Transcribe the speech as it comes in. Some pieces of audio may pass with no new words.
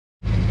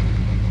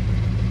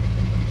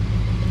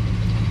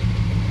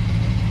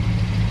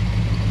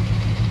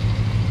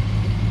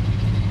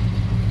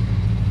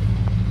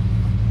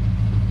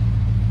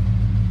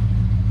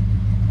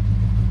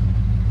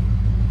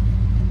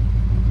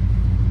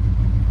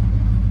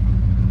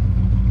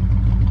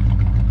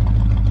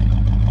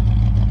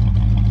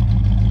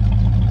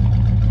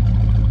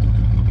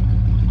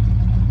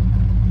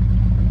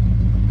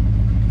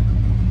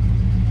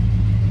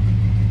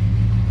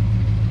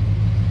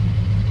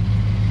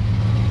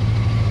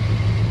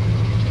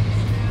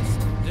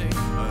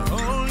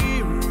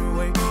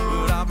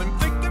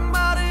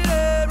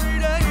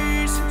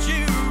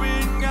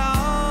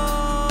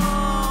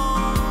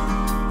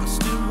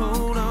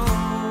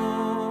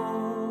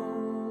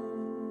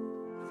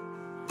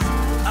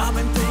I've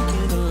been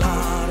thinking a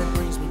lot, it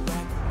brings me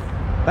back.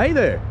 Hey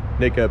there,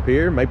 Nick up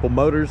here, Maple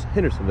Motors,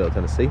 Hendersonville,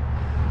 Tennessee.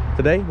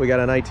 Today we got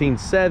a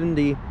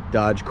 1970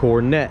 Dodge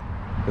Coronet.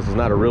 This is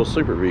not a real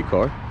Super V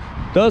car.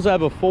 Does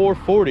have a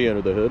 440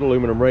 under the hood,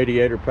 aluminum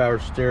radiator, power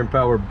steering,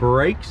 power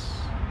brakes.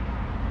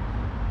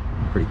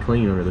 Pretty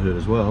clean under the hood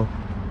as well.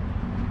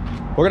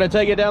 We're gonna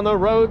take it down the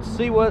road,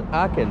 see what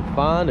I can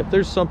find. If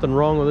there's something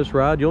wrong with this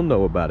ride, you'll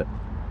know about it.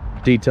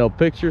 Detailed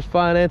pictures,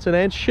 financing,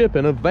 and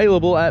shipping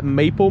available at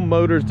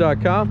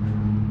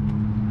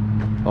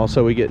maplemotors.com.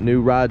 Also, we get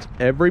new rides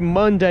every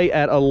Monday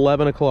at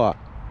 11 o'clock.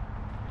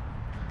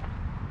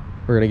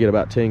 We're gonna get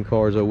about 10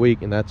 cars a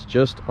week, and that's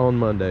just on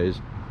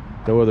Mondays.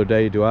 No other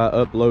day do I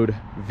upload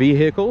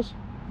vehicles.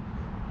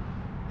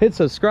 Hit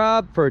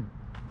subscribe for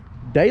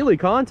daily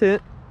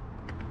content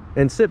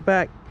and sit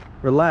back,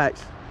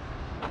 relax,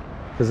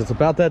 because it's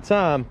about that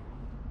time.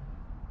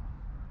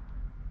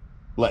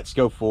 Let's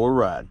go for a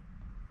ride.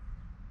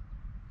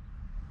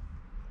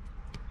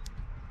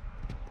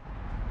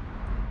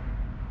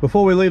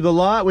 Before we leave the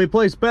lot, we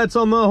place bets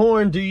on the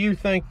horn. Do you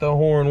think the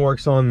horn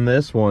works on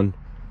this one?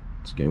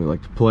 It's a game we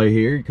like to play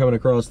here. You're coming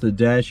across the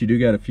dash, you do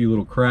got a few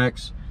little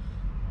cracks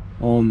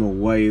on the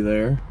way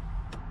there.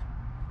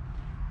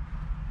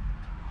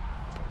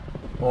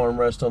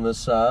 Armrest on this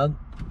side,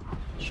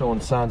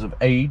 showing signs of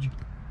age.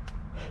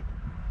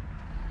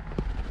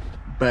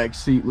 Back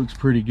seat looks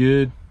pretty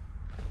good.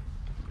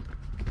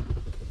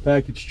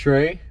 Package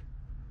tray,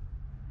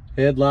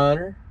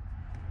 headliner.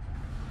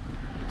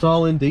 It's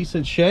all in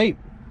decent shape.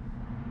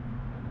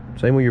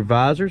 Same with your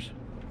visors.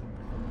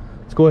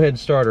 Let's go ahead and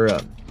start her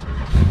up.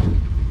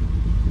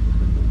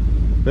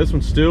 This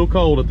one's still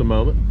cold at the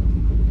moment.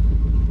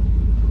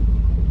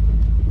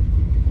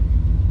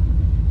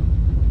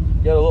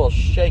 Got a little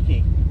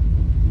shaky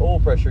oil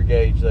pressure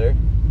gauge there.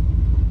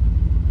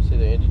 See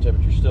the engine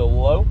temperature still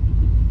low.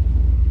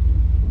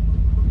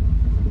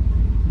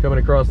 Coming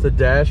across the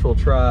dash, we'll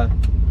try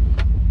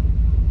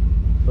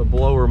the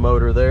blower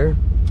motor there.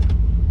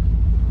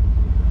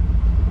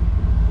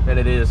 And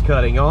it is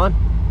cutting on.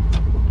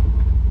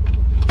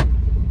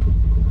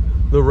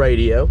 The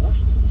radio.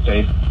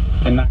 Safe.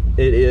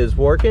 It is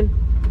working.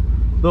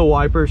 The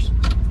wipers.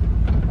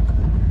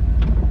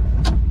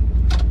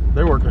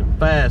 They're working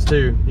fast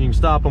too. You can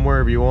stop them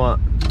wherever you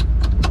want.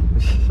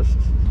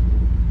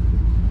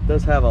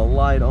 Does have a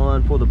light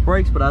on for the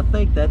brakes, but I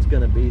think that's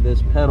going to be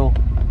this pedal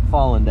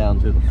falling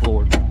down to the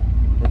floor.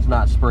 It's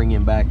not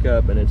springing back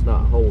up and it's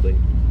not holding.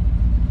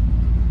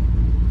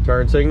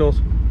 Turn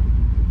signals.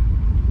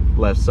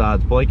 Left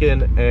side's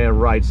blinking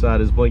and right side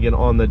is blinking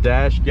on the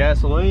dash.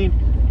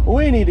 Gasoline.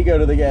 We need to go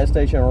to the gas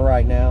station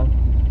right now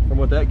from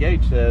what that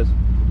gauge says.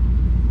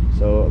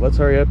 So let's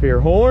hurry up here.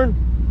 Horn.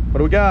 What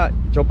do we got?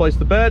 Y'all place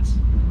the bets?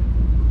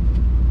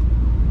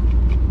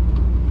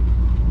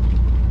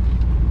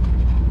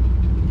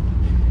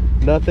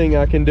 Nothing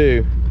I can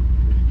do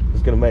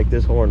is gonna make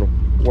this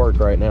horn work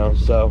right now.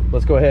 So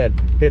let's go ahead,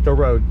 hit the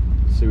road,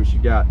 see what you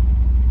got.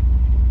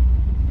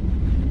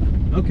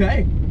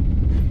 Okay.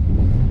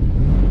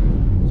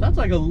 Sounds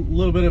like a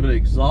little bit of an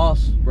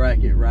exhaust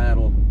bracket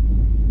rattle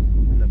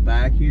in the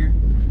back here.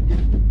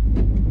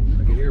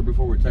 I can hear it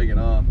before we're taking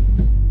off.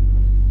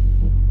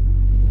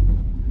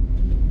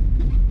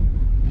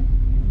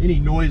 Any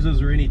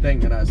noises or anything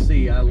that I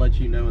see, I'll let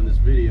you know in this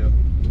video.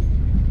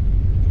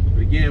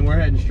 But again, we're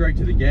heading straight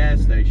to the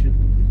gas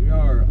station. We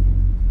are,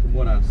 from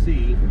what I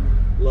see,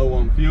 low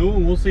on fuel,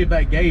 and we'll see if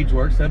that gauge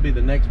works. That'd be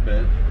the next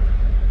bet.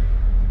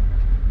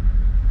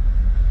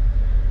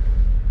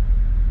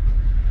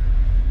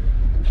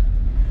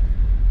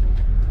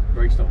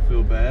 Brakes don't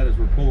feel bad as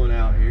we're pulling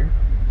out here.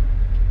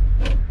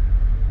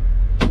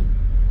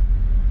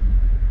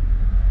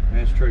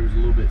 Ashtray was a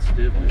little bit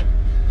stiff, but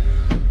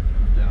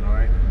down all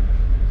right.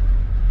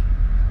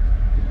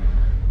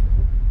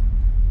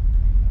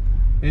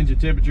 Engine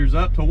temperature's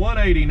up to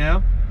 180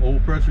 now.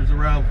 Oil pressure's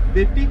around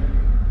 50.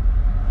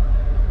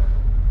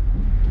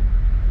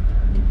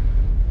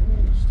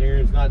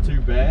 Steering's not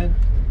too bad.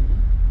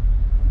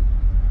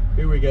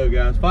 Here we go,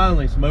 guys.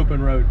 Finally, some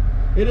open road.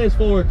 It is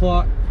 4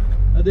 o'clock.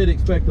 I did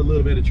expect a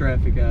little bit of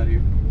traffic out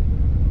here.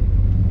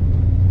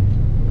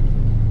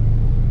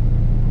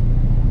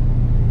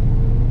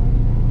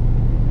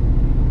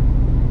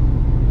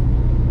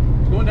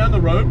 It's going down the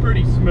road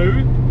pretty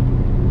smooth.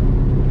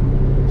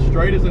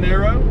 Straight as an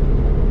arrow.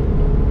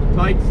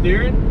 Tight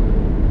steering.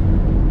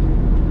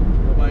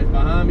 Nobody's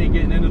behind me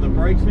getting into the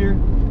brakes here.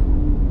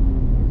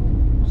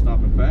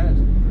 Stopping fast.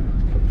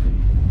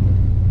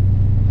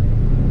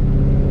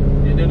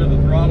 Getting into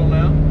the throttle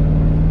now.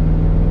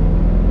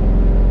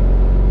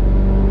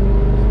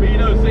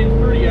 Speedo seems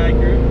pretty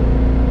accurate.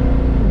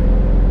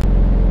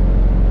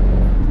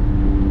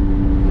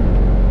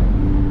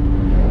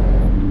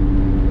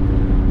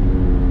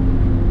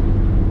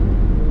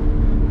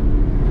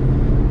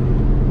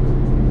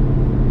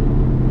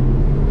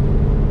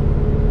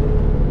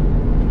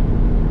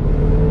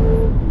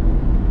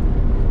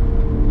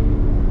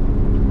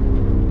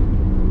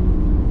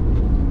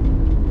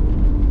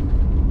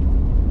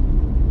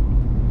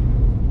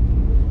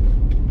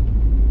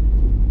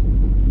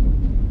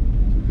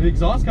 The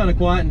exhaust kind of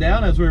quietened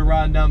down as we were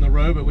riding down the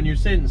road, but when you're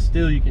sitting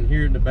still, you can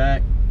hear it in the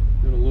back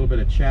doing a little bit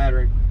of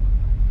chattering.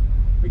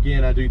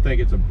 Again, I do think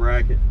it's a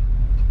bracket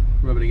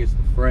rubbing against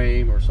the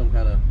frame or some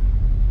kind of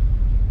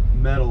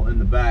metal in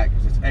the back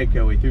because it's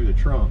echoey through the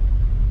trunk.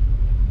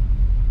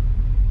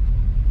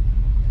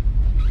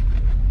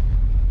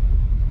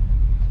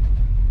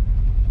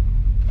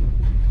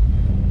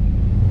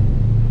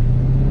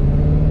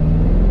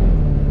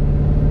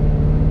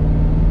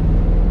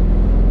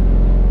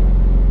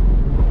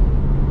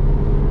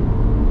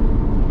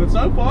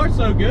 So far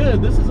so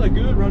good. This is a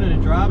good running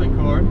and driving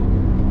car.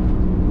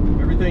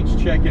 Everything's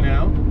checking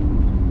out.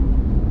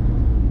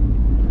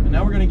 And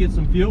now we're going to get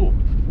some fuel.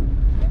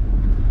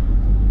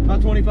 About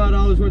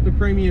 $25 worth of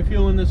premium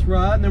fuel in this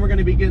ride, and then we're going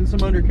to be getting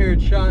some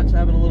undercarriage shots,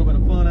 having a little bit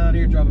of fun out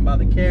here, driving by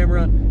the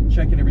camera,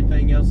 checking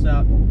everything else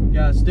out.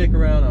 Guys, stick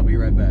around. I'll be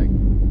right back.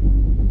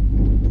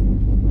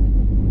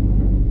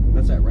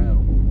 That's that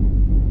rattle.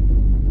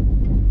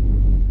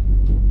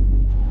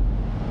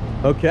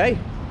 Okay.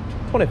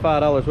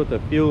 $25 worth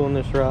of fuel in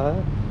this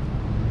ride.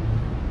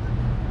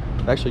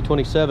 Actually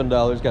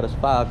 $27, got us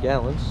 5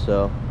 gallons,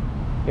 so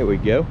here we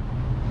go.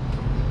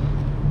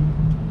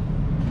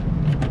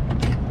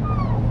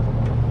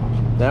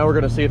 Now we're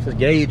gonna see if the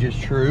gauge is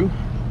true.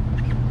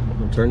 I'm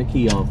gonna turn the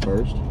key on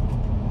first.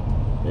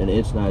 And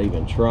it's not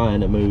even trying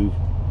to move.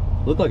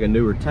 Looked like a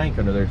newer tank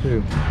under there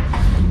too.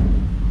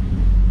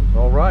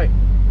 All right,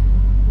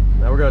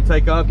 now we're gonna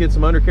take off, get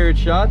some undercarriage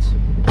shots,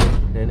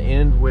 and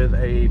end with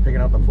a picking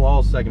out the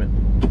flaws segment.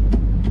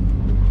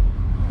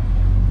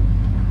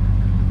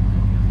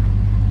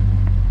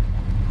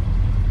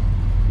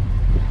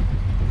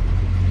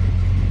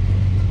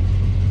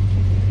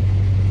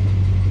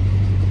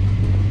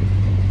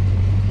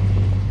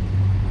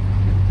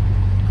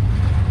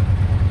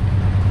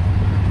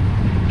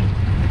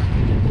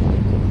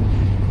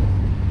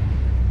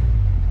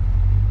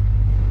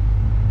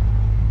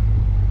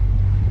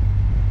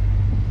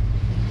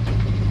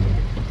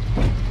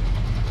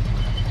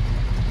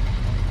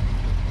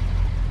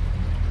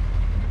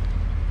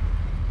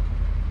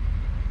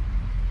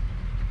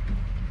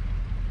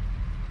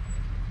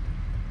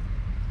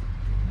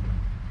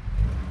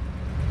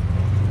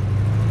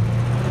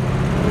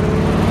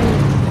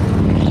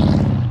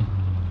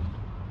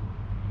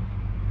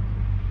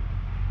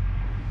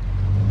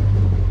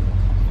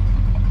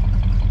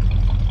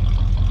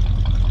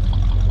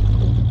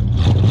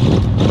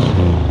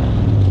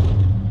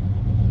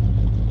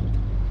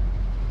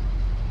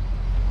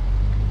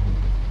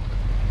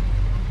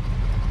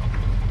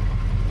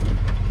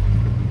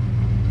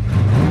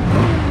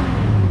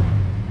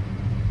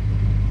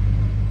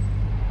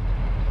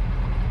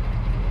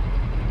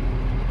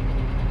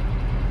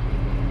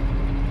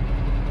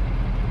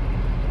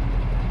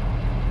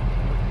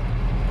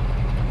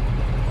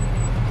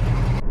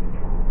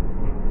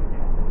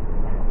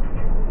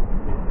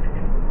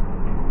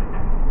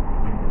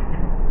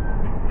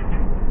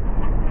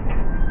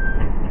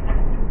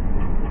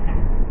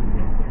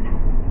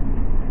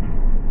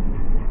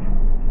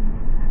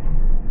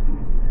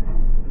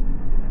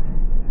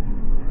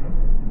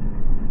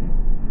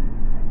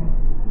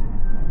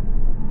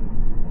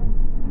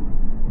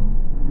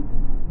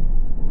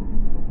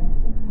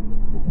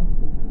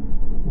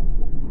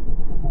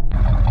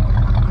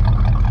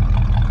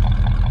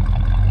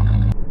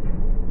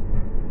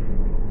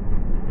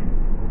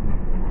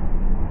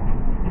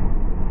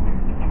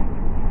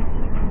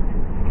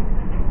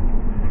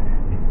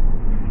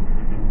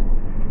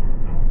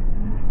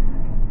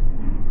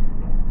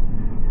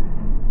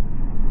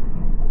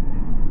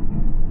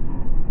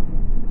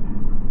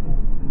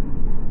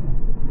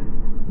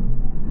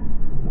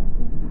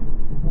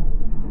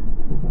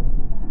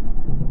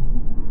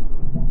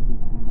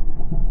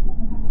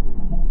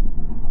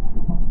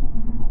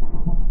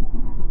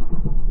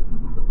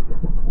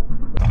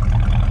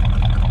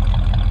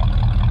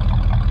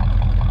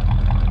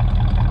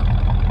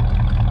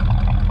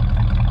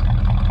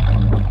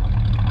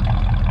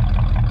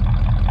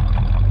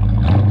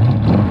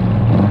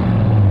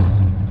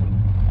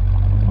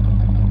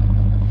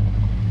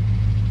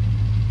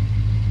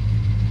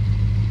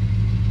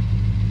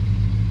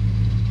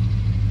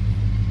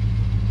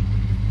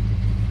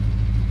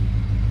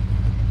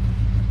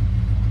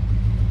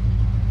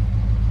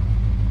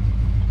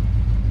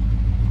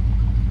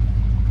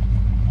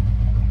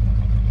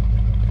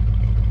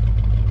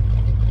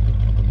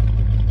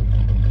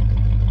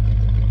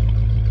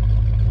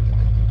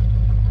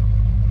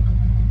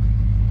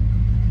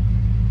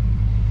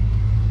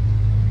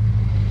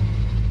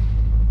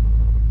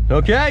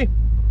 Okay,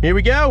 here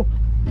we go.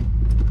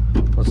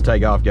 Let's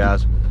take off,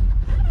 guys.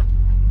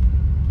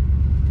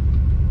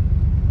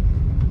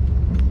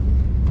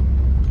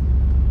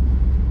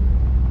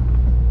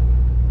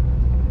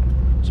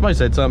 Somebody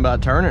said something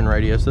about turning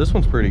radius. This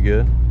one's pretty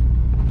good.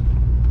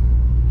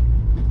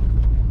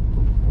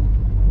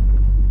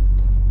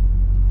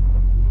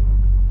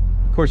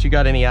 Of course, you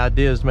got any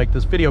ideas to make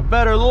this video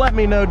better, let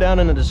me know down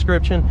in the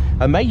description.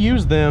 I may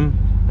use them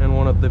in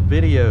one of the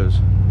videos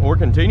or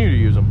continue to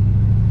use them.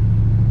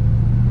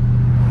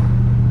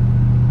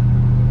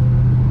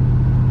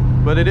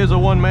 but it is a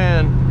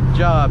one-man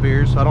job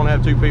here, so I don't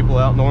have two people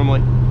out normally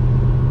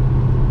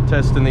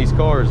testing these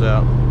cars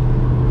out.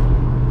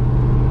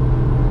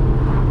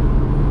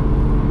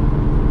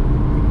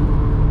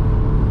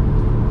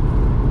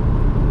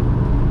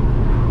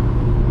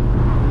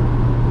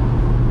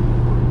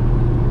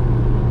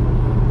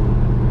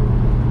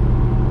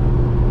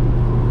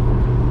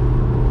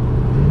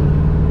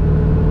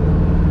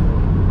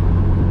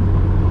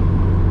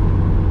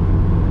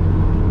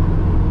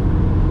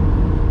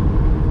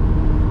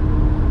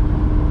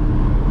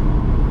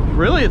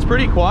 Really, it's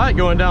pretty quiet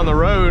going down the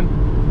road,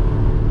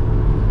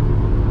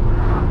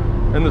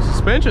 and the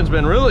suspension's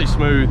been really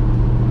smooth.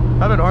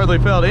 I haven't hardly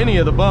felt any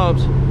of the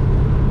bumps.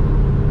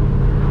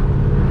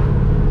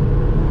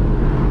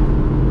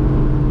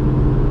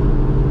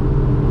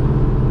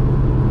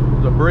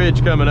 There's a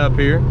bridge coming up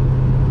here.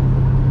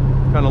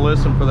 Kind of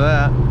listen for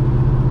that.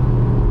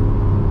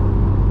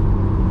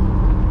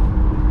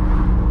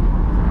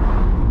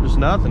 Just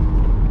nothing.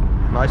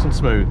 Nice and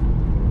smooth.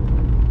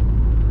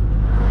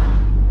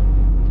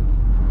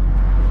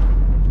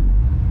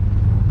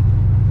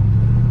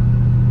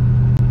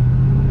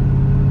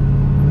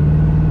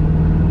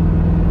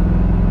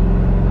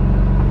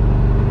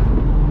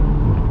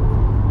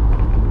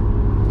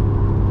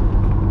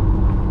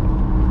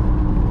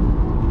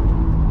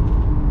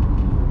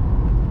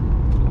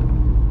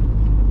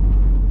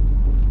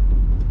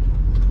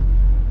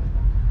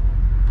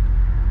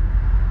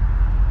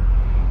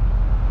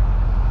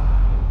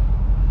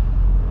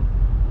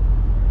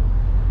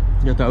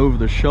 Got the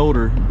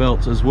over-the-shoulder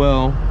belts as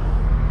well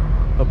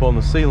up on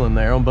the ceiling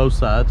there on both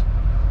sides.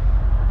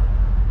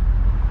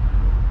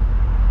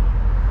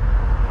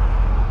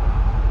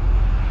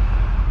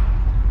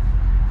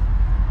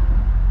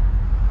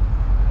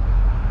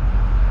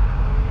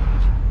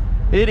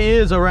 It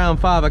is around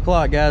 5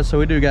 o'clock, guys, so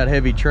we do got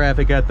heavy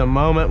traffic at the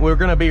moment. We're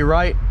going to be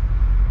right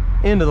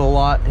into the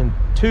lot in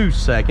 2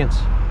 seconds.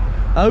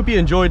 I hope you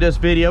enjoyed this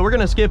video. We're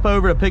going to skip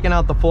over to picking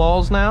out the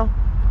flaws now.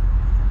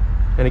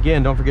 And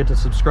again, don't forget to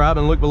subscribe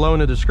and look below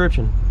in the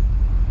description.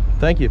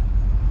 Thank you.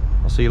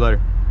 I'll see you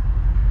later.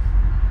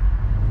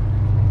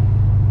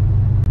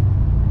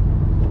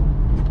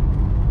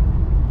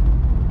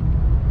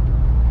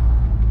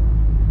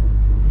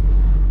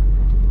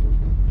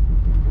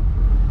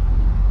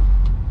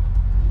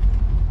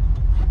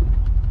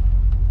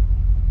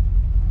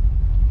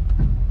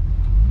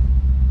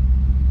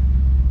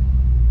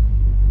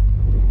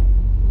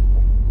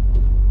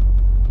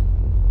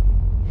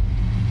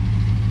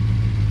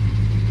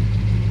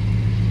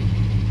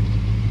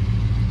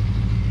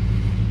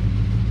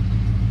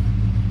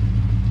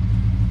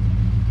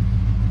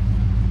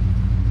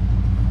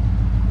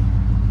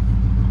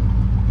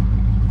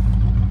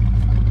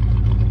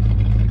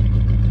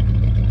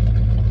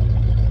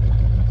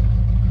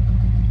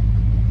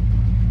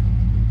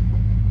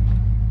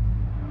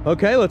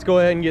 Okay, let's go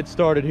ahead and get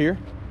started here.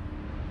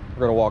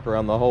 We're gonna walk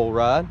around the whole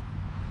ride.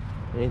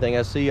 Anything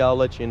I see, I'll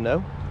let you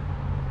know.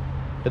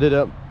 I ended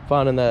up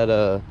finding that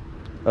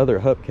other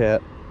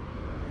hubcap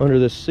under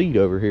this seat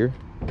over here,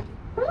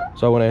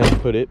 so I went ahead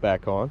and put it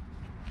back on.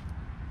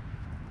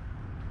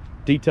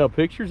 Detailed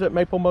pictures at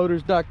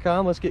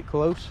maplemotors.com. Let's get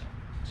close,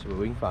 see what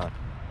we can find.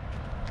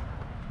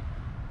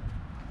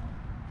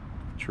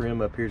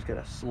 Trim up here's got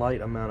a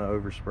slight amount of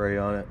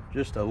overspray on it,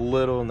 just a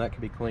little, and that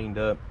can be cleaned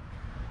up.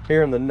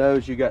 Here in the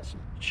nose, you got some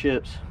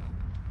chips.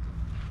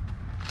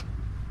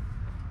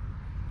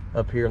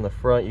 Up here in the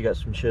front, you got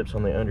some chips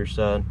on the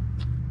underside.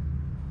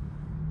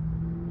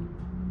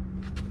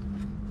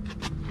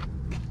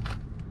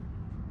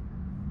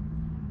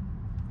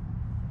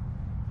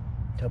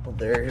 Couple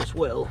there as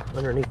well,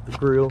 underneath the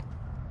grill.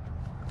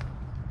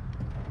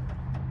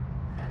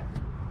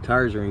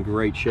 Tires are in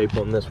great shape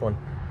on this one.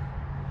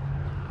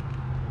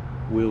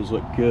 Wheels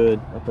look good.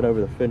 Up and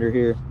over the fender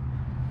here.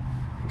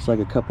 Looks like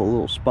a couple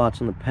little spots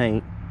in the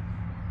paint,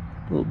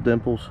 little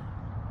dimples.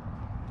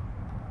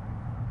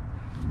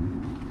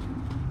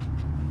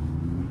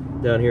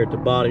 Down here at the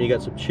bottom, you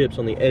got some chips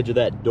on the edge of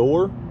that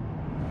door.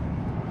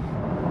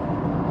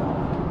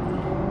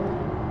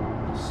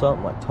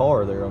 Something like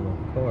tar there on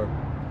the car.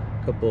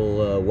 A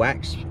couple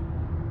wax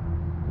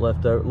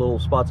left over, little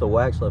spots of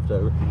wax left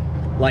over.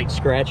 Light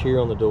scratch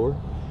here on the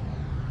door.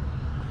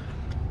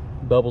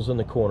 Bubbles in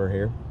the corner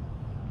here.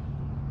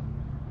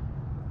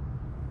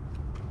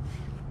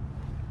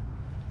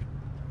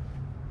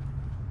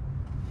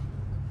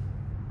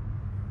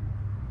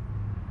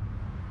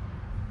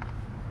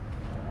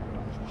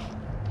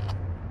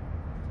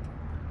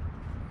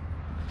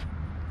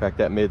 Back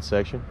that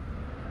midsection.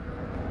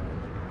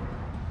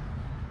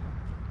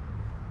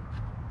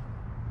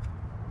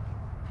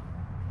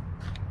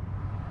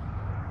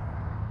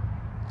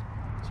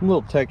 Some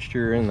little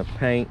texture in the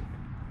paint.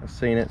 I've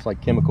seen it. It's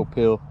like chemical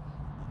peel.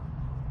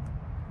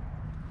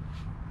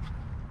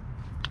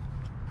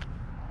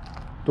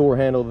 Door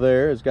handle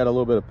there has got a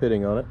little bit of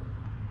pitting on it.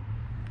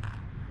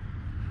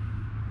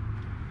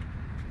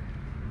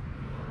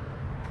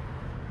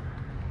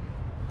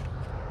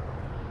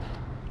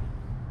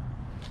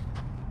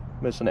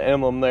 Missing an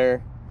emblem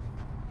there.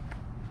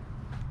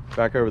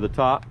 back over the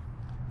top.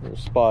 There's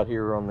a spot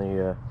here on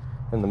the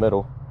in the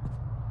middle.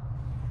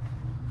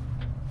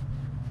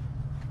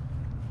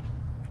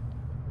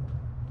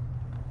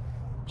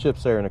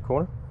 Chips there in the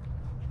corner.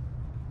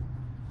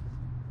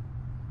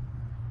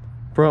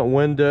 Front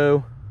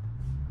window,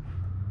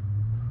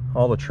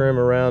 all the trim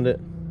around it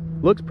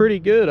looks pretty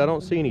good. I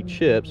don't see any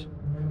chips.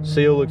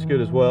 Seal looks good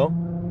as well.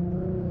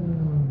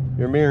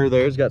 Your mirror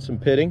there's got some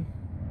pitting.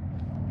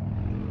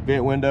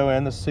 Vent window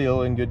and the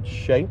seal in good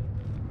shape.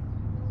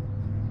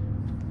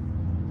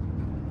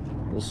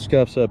 Little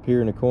scuffs up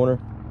here in the corner.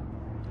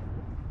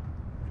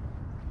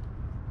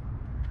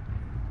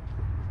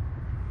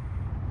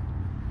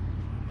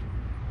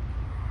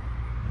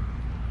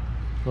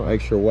 Little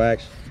extra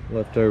wax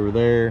left over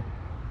there.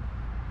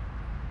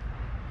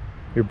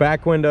 Your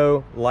back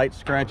window, light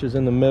scratches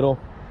in the middle.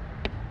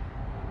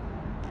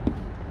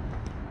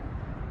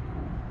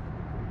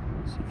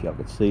 Let's see if y'all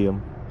can see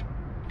them.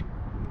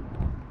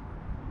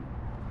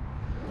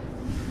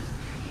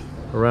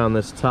 Around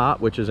this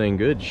top, which is in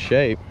good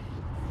shape,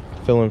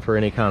 filling for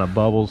any kind of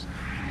bubbles,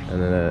 and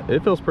then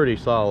it feels pretty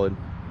solid.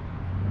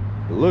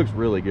 It looks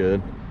really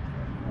good.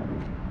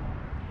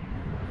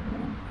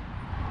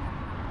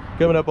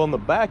 Coming up on the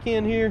back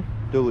end here,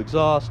 dual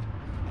exhaust,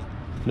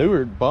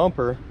 newer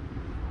bumper.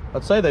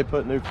 I'd say they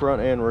put new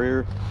front and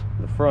rear.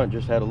 The front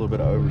just had a little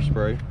bit of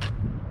overspray,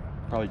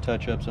 probably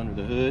touch-ups under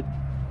the hood.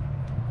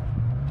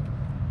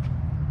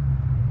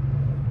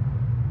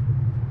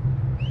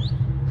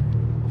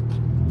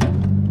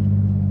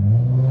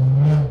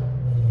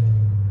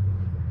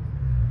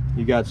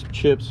 You got some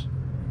chips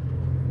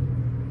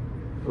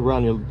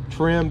around your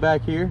trim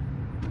back here,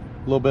 a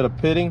little bit of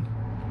pitting.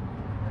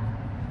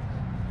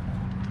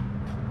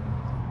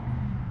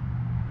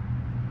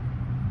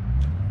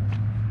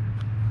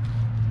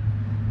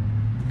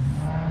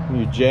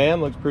 Your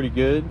jam looks pretty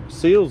good.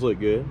 Seals look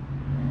good.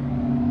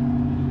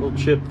 Little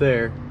chip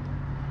there.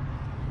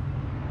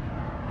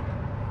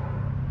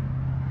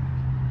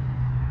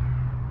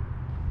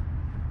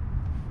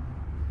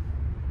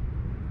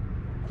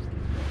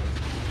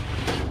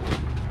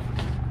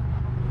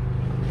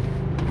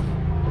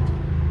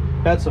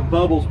 Got some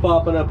bubbles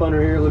popping up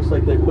under here. Looks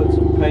like they put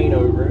some paint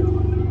over it.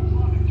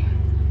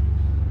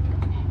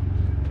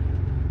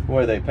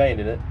 Where they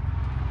painted it.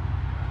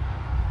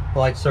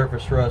 Light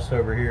surface rust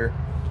over here.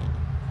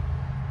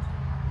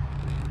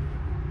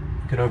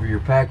 Get over your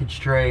package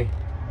tray.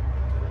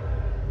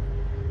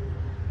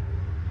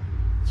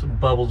 Some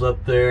bubbles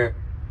up there.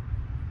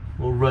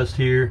 A little rust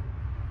here.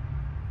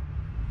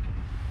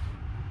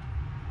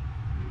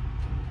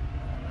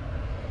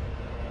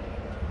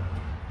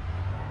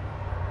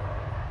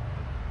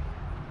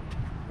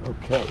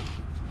 Okay,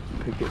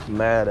 pick this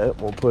mat up.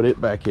 We'll put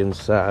it back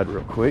inside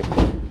real quick.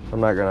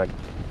 I'm not gonna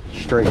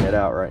straighten it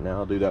out right now.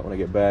 I'll do that when I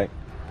get back.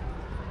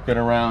 Get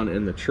around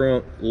in the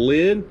trunk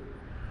lid.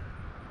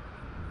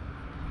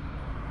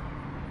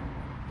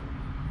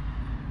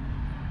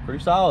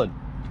 Pretty solid.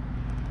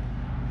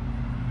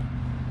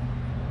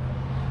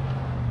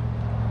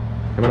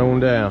 Coming on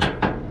down.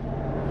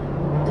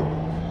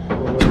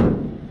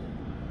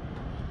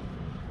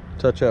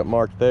 Touch up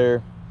mark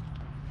there.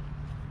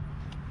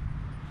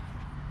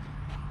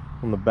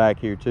 On the back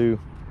here too.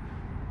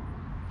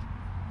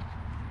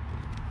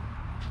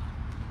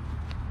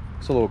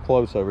 It's a little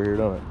close over here,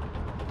 don't it?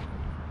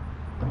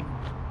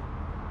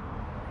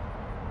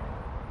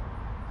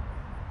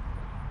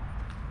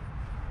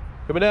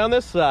 Coming down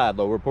this side,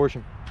 lower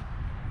portion.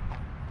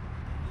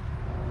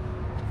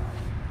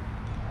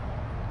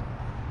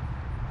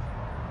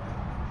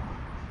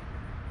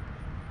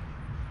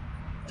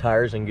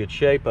 Tires in good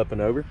shape, up and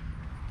over.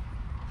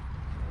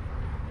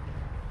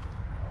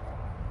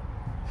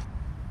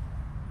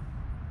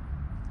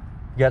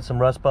 Got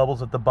some rust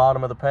bubbles at the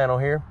bottom of the panel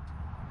here.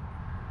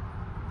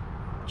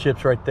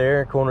 Chips right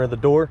there, corner of the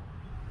door.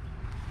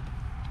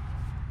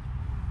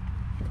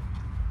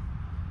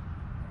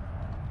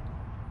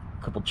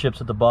 Couple chips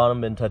at the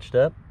bottom, been touched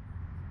up.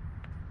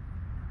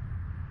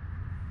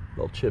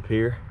 Little chip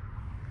here.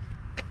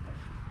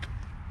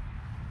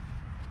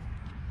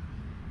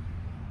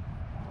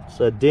 It's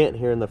a dent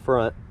here in the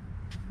front.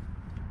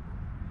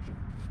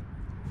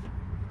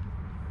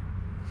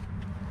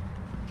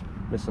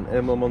 Missing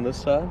emblem on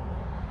this side.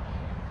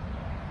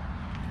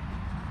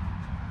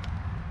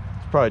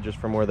 It's probably just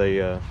from where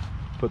they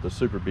put the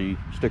Super B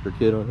sticker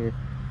kit on here.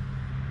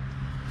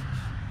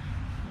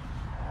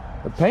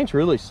 The paint's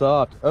really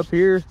soft. Up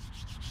here,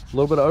 a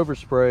little bit of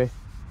overspray.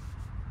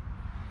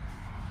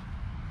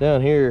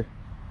 Down here,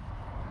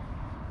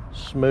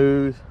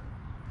 smooth.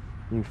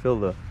 You can feel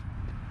the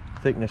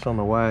thickness on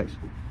the wax.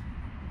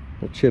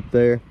 The chip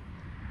there.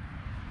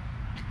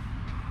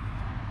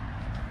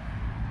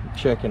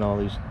 Checking all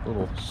these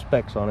little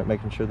specks on it,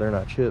 making sure they're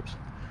not chips.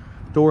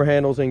 Door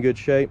handle's in good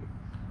shape.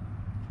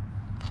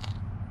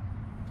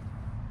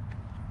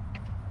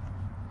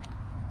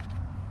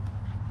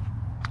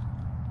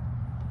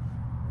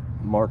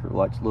 Marker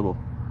light's a little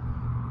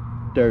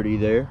dirty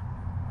there.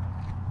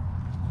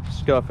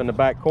 Scuff in the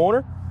back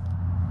corner.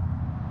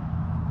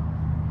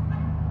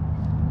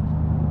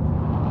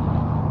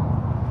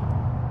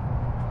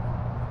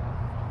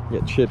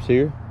 Got chips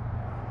here.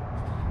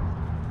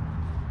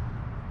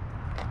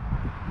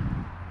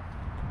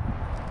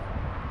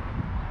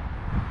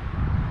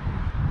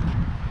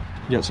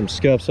 Got some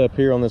scuffs up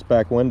here on this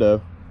back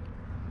window.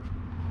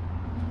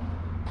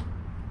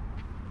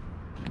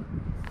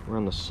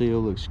 Around the seal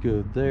looks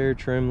good there.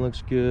 Trim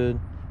looks good.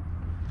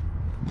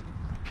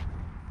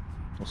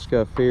 A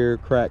scuff here,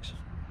 cracks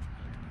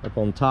up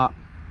on top.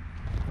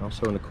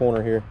 Also in the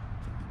corner here.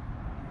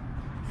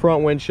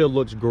 Front windshield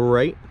looks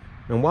great.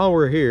 And while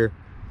we're here,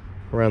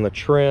 around the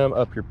trim,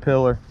 up your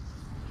pillar.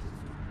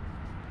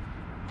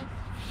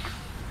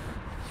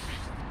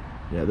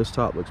 Yeah, this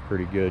top looks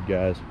pretty good,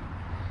 guys.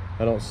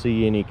 I don't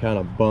see any kind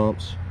of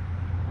bumps,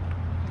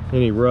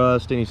 any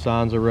rust, any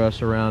signs of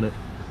rust around it.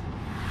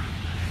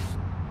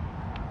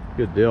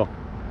 Good deal.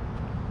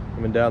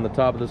 Coming down the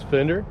top of this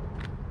fender.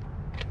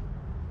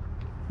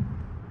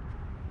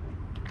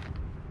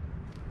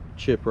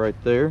 Chip right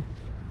there.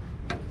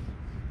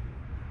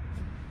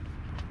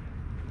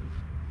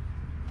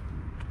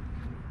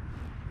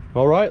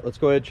 All right, let's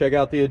go ahead and check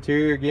out the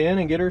interior again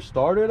and get her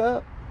started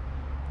up.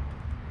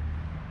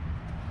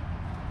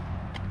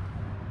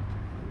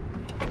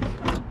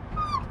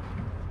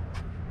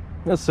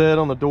 As I said,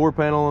 on the door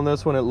panel on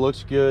this one, it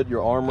looks good.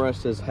 Your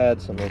armrest has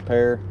had some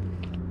repair.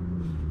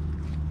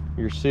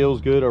 Your seal's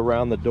good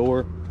around the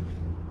door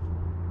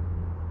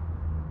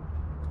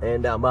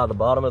and down by the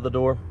bottom of the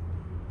door.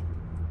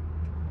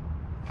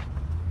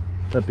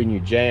 Up in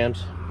your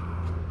jams.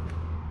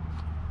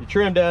 Your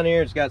trim down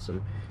here, it's got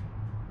some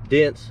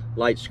dents,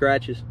 light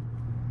scratches.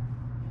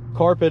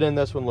 Carpet in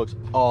this one looks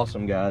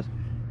awesome, guys.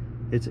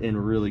 It's in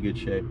really good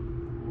shape.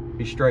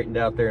 Be straightened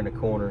out there in the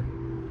corner.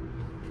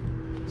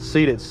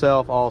 Seat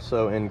itself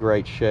also in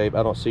great shape.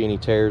 I don't see any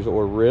tears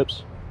or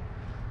rips.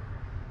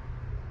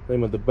 Same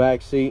with the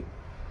back seat.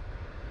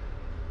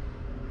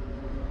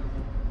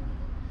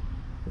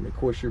 And of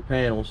course your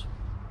panels.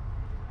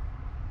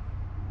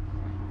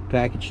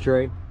 Package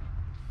tray.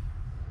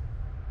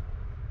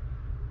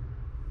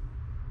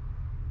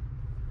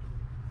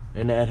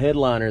 And that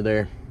headliner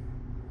there.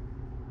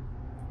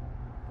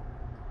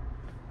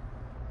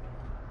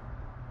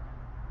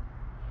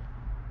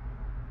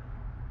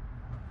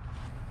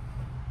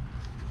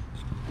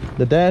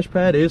 The dash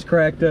pad is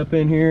cracked up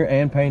in here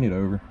and painted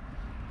over.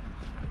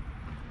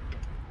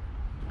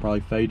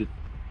 Probably faded.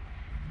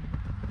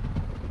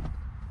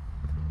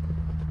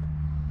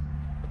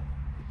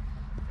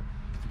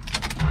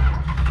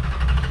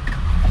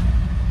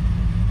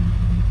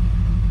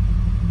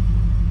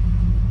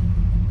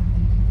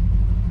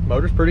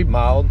 Motor's pretty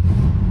mild.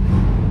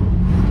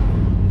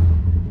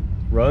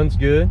 Runs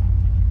good.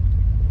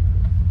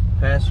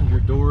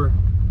 Passenger door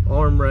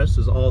armrest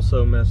is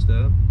also messed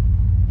up.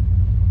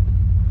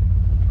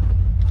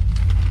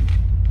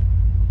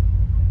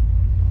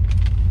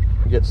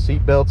 Get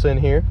seat belts in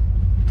here.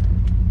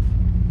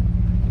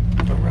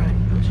 All right,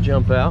 let's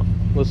jump out.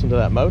 Listen to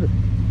that motor.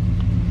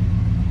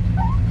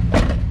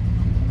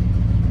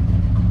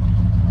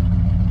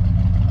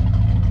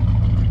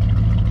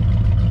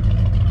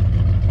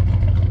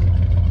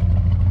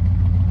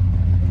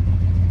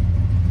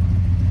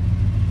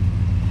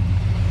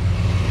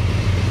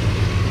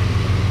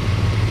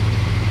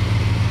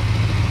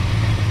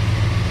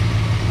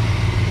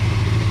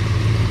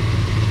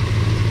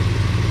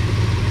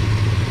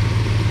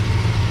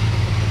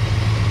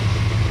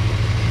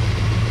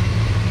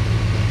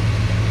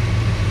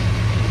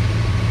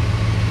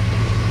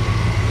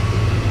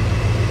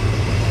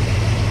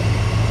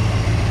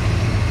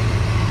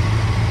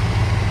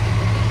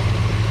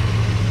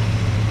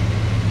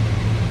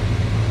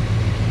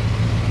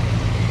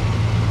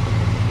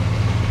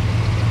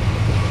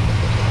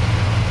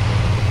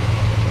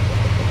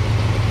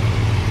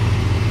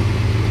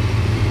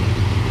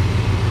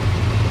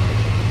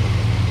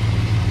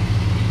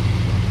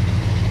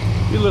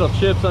 Little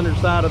chips under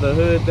the side of the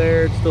hood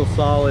there. It's still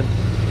solid.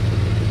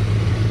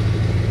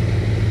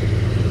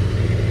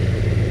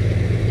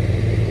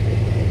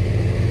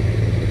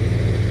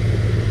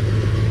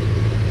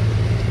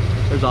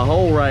 There's a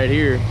hole right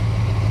here.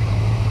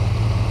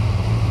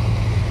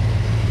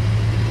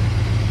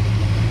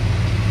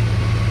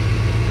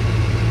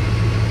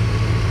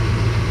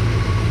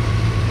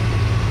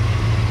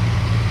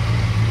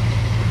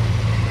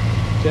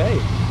 Okay.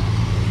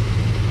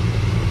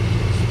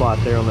 Spot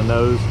there on the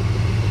nose.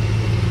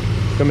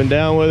 Coming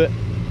down with it.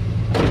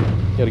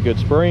 Got a good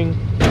spring.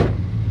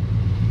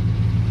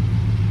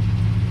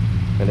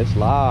 And it's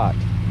locked.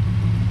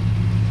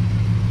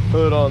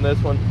 Hood on this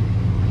one.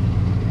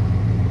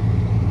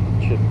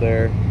 Chip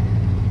there.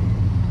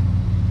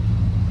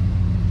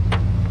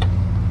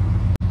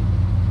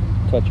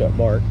 Touch up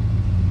mark.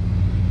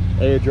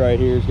 Edge right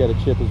here's got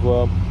a chip as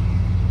well.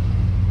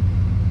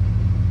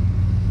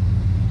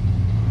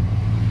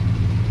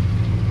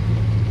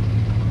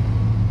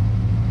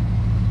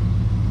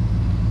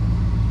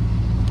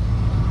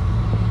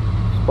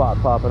 Spot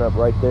popping up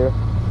right there.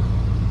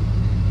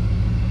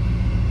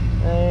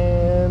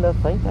 And I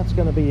think that's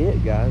going to be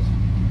it, guys.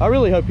 I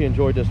really hope you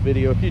enjoyed this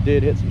video. If you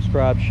did, hit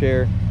subscribe,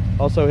 share.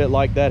 Also hit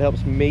like. That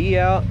helps me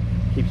out.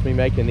 keeps me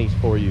making these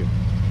for you.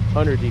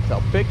 100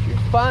 detailed pictures,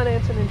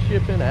 financing and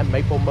shipping at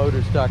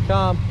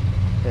maplemotors.com.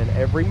 And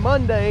every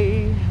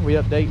Monday we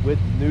update with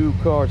new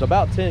cars,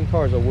 about 10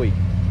 cars a week.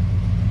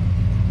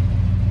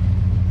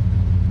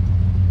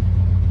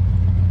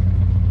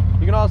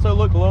 You can also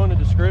look below in the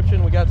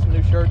description. We got some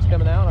new shirts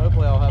coming out.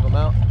 Hopefully I'll have them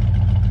out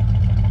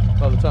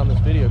by the time this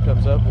video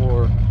comes up,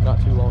 or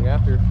not too long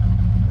after.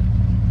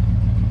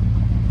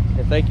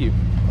 And thank you.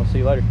 I'll see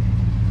you later.